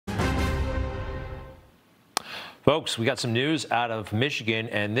Folks, we got some news out of Michigan,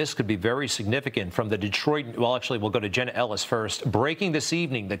 and this could be very significant from the Detroit. Well, actually, we'll go to Jenna Ellis first. Breaking this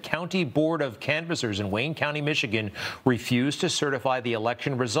evening, the County Board of Canvassers in Wayne County, Michigan, refused to certify the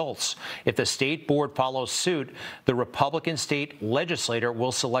election results. If the state board follows suit, the Republican state legislator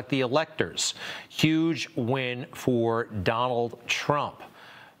will select the electors. Huge win for Donald Trump.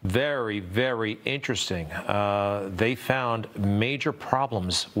 Very, very interesting. They found major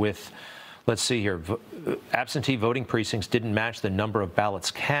problems with, let's see here, absentee voting precincts didn't match the number of ballots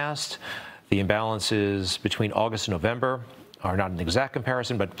cast. The imbalances between August and November are not an exact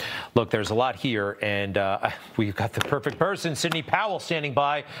comparison, but look, there's a lot here, and we've got the perfect person, Sidney Powell, standing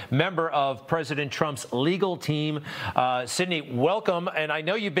by, member of President Trump's legal team. Sidney, welcome, and I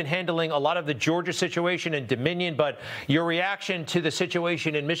know you've been handling a lot of the Georgia situation in Dominion, but your reaction to the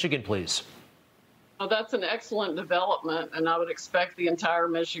situation in Michigan, please. Well, that's an excellent development, and I would expect the entire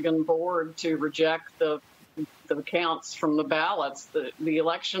Michigan board to reject the counts from the ballots. The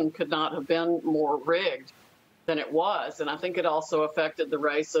election could not have been more rigged than it was, and I think it also affected the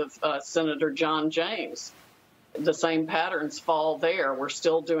race of Senator John James. The same patterns fall there. We're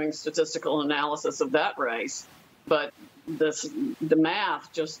still doing statistical analysis of that race, but the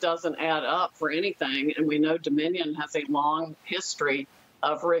math just doesn't add up for anything, and we know Dominion has a long history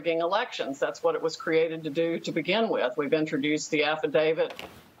of rigging elections. That's what it was created to do to begin with. We've introduced the affidavit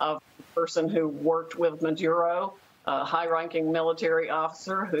of the person who worked with Maduro, a high-ranking military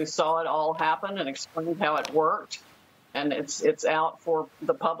officer who saw it all happen and explained how it worked. And it's out for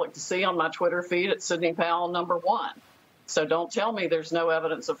the public to see on my Twitter feed at Sidney Powell #1. So don't tell me there's no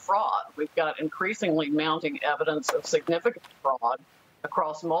evidence of fraud. We've got increasingly mounting evidence of significant fraud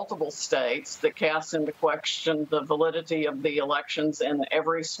across multiple states that casts into question the validity of the elections in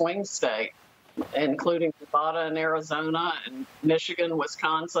every swing state, including Nevada and Arizona and Michigan,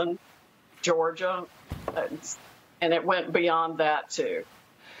 Wisconsin, Georgia, and it went beyond that, too.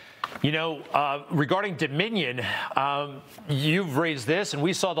 You know, regarding Dominion, you've raised this, and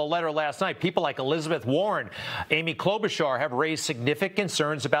we saw the letter last night. People like Elizabeth Warren, Amy Klobuchar have raised significant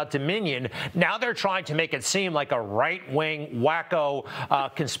concerns about Dominion. Now they're trying to make it seem like a right-wing, wacko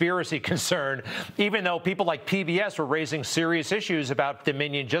conspiracy concern, even though people like PBS were raising serious issues about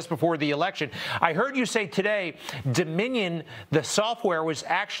Dominion just before the election. I heard you say today Dominion, the software, was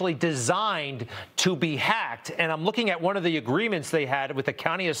actually designed to be hacked, and I'm looking at one of the agreements they had with the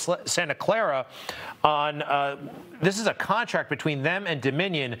County of Santa Clara on this is a contract between them and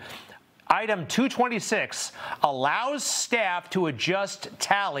Dominion. Item 226 allows staff to adjust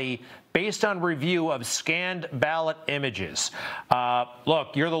tally based on review of scanned ballot images.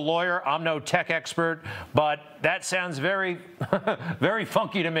 Look, you're the lawyer. I'm no tech expert, but that sounds very, very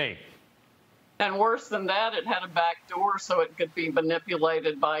funky to me. And worse than that, it had a back door so it could be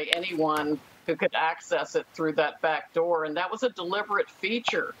manipulated by anyone who could access it through that back door. And that was a deliberate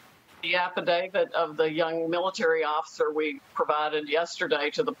feature. The affidavit of the young military officer we provided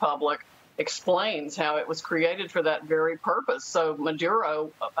yesterday to the public explains how it was created for that very purpose. So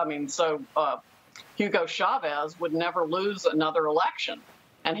Hugo Chavez would never lose another election.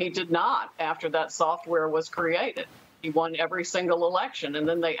 And he did not after that software was created. He won every single election, and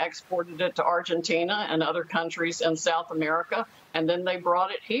then they exported it to Argentina and other countries in South America, and then they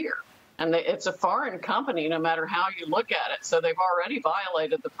brought it here. And it's a foreign company, no matter how you look at it. So they've already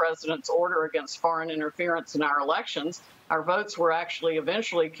violated the president's order against foreign interference in our elections. Our votes were actually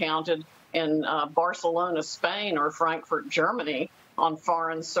eventually counted in Barcelona, Spain, or Frankfurt, Germany, on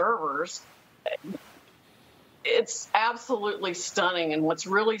foreign servers. It's absolutely stunning. And what's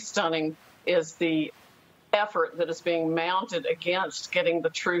really stunning is the effort that is being mounted against getting the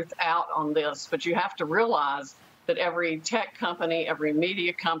truth out on this. But you have to realize that every tech company, every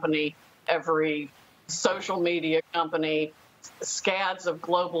media company, every social media company, scads of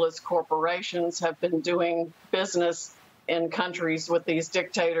globalist corporations have been doing business in countries with these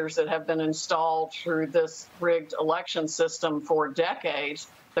dictators that have been installed through this rigged election system for decades.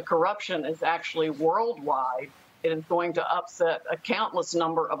 The corruption is actually worldwide. It is going to upset a countless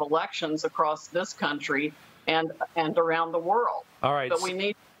number of elections across this country and around the world. All right. But we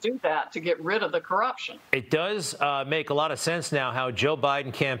need do that to get rid of the corruption. It does make a lot of sense now how Joe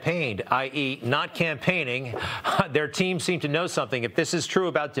Biden campaigned, i.e. not campaigning. Their team seemed to know something. If this is true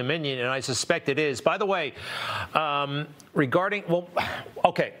about Dominion, and I suspect it is. By the way,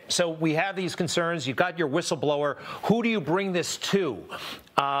 okay, so we have these concerns. You've got your whistleblower. Who do you bring this to?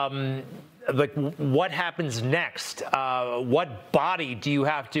 Like, what happens next? What body do you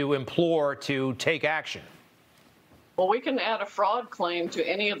have to implore to take action? Well, we can add a fraud claim to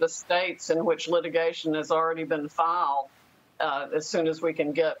any of the states in which litigation has already been filed as soon as we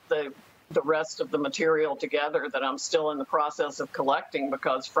can get the the rest of the material together that I'm still in the process of collecting,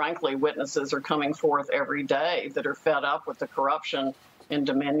 because frankly, witnesses are coming forth every day that are fed up with the corruption in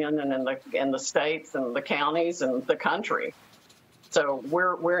Dominion and in the states and the counties and the country. So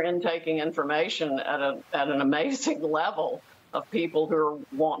we're intaking information at an amazing level of people who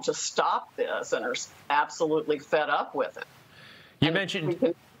want to stop this and are absolutely fed up with it. You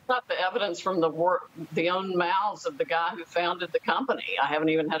mentioned got the evidence from the own mouths of the guy who founded the company. I haven't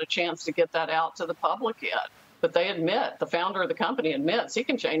even had a chance to get that out to the public yet. But they admit, the founder of the company admits he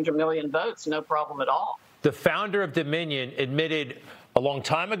can change 1 million votes, no problem at all. The founder of Dominion admitted a long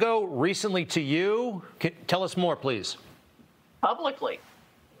time ago, recently to you. Tell us more, please. Publicly.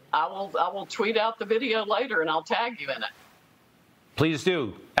 I will tweet out the video later and I'll tag you in it. Please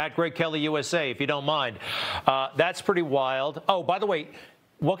do. At Greg Kelly USA, if you don't mind. That's pretty wild. Oh, by the way,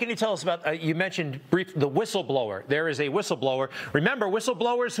 what can you tell us about, you mentioned the whistleblower. There is a whistleblower. Remember,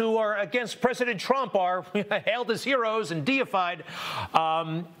 whistleblowers who are against President Trump are hailed as heroes and deified.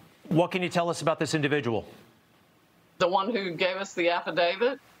 What can you tell us about this individual? The one who gave us the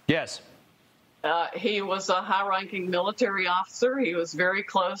affidavit? Yes. He was a high-ranking military officer. He was very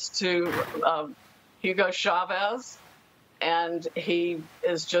close to Hugo Chavez. And he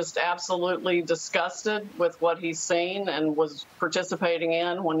is just absolutely disgusted with what he's seen and was participating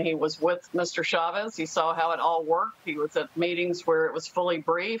in when he was with Mr. Chavez. He saw how it all worked. He was at meetings where it was fully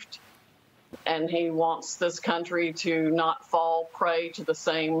briefed. And he wants this country to not fall prey to the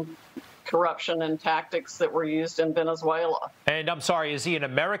same corruption and tactics that were used in Venezuela. And I'm sorry, is he an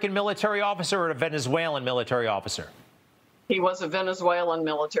American military officer or a Venezuelan military officer? He was a Venezuelan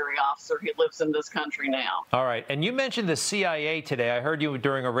military officer. He lives in this country now. All right. And you mentioned the CIA today. I heard you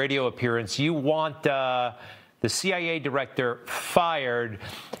during a radio appearance. You want the CIA director fired.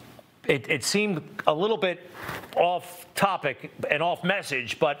 It seemed a little bit off topic and off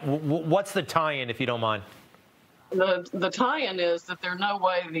message, but what's the tie-in, if you don't mind? The tie-in is that there's no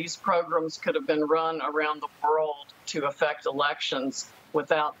way these programs could have been run around the world to affect elections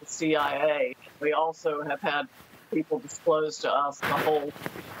without the CIA. We also have had people disclose to us the whole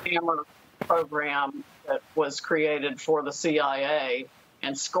hammer program that was created for the CIA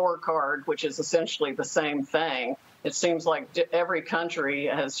and scorecard, which is essentially the same thing. It seems like every country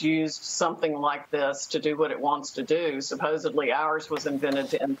has used something like this to do what it wants to do. Supposedly ours was invented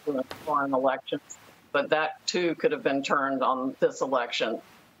to influence foreign elections, but that too could have been turned on this election.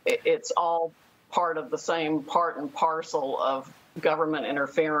 It's all part of the same part and parcel of government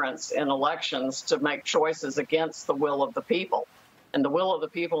interference in elections to make choices against the will of the people. And the will of the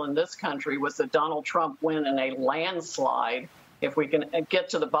people in this country was that Donald Trump win in a landslide. If we can get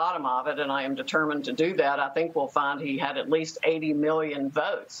to the bottom of it, and I am determined to do that, I think we'll find he had at least 80 million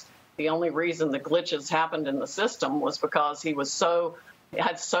votes. The only reason the glitches happened in the system was because he was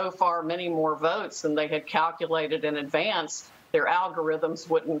had so far many more votes than they had calculated in advance. Their algorithms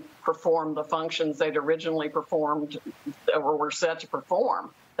wouldn't perform the functions they'd originally performed or were set to perform.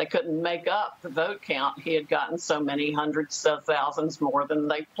 They couldn't make up the vote count. He had gotten so many hundreds of thousands more than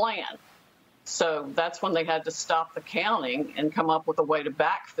they planned. So that's when they had to stop the counting and come up with a way to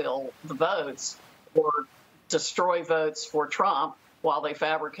backfill the votes or destroy votes for Trump while they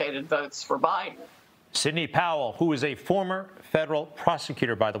fabricated votes for Biden. Sidney Powell, who is a former federal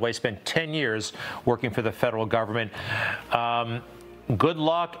prosecutor, by the way, spent 10 years working for the federal government. Good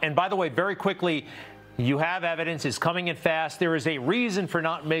luck. And by the way, very quickly, you have evidence. It's coming in fast. There is a reason for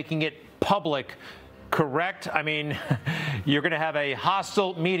not making it public, correct? I mean, you're going to have a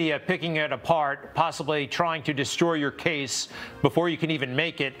hostile media picking it apart, possibly trying to destroy your case before you can even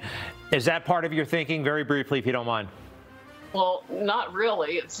make it. Is that part of your thinking? Very briefly, if you don't mind. Well, not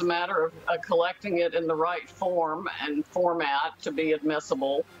really. It's a matter of collecting it in the right form and format to be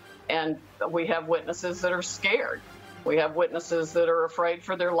admissible. And we have witnesses that are scared. We have witnesses that are afraid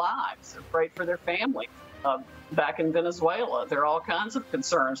for their lives, afraid for their families. Back in Venezuela, there are all kinds of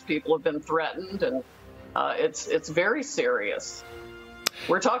concerns. People have been threatened, and it's very serious.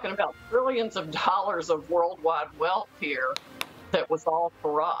 We're talking about trillions of dollars of worldwide wealth here that was all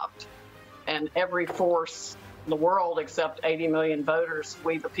corrupt. And every force in the world except 80 million voters,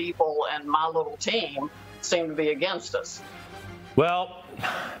 we the people, and my little team seem to be against us. Well,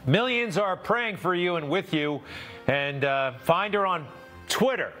 millions are praying for you and with you. And find her on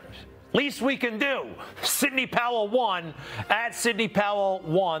Twitter. Least we can do. Sidney Powell 1, at Sidney Powell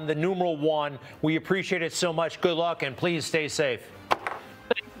 1, the numeral 1. We appreciate it so much. Good luck, and please stay safe.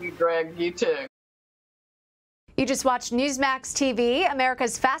 Thank you, Greg. You too. You just watched Newsmax TV,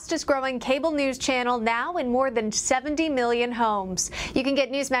 America's fastest growing cable news channel, now in more than 70 million homes. You can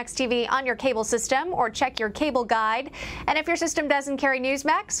get Newsmax TV on your cable system or check your cable guide. And if your system doesn't carry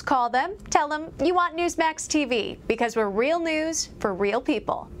Newsmax, call them, tell them you want Newsmax TV, because we're real news for real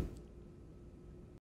people.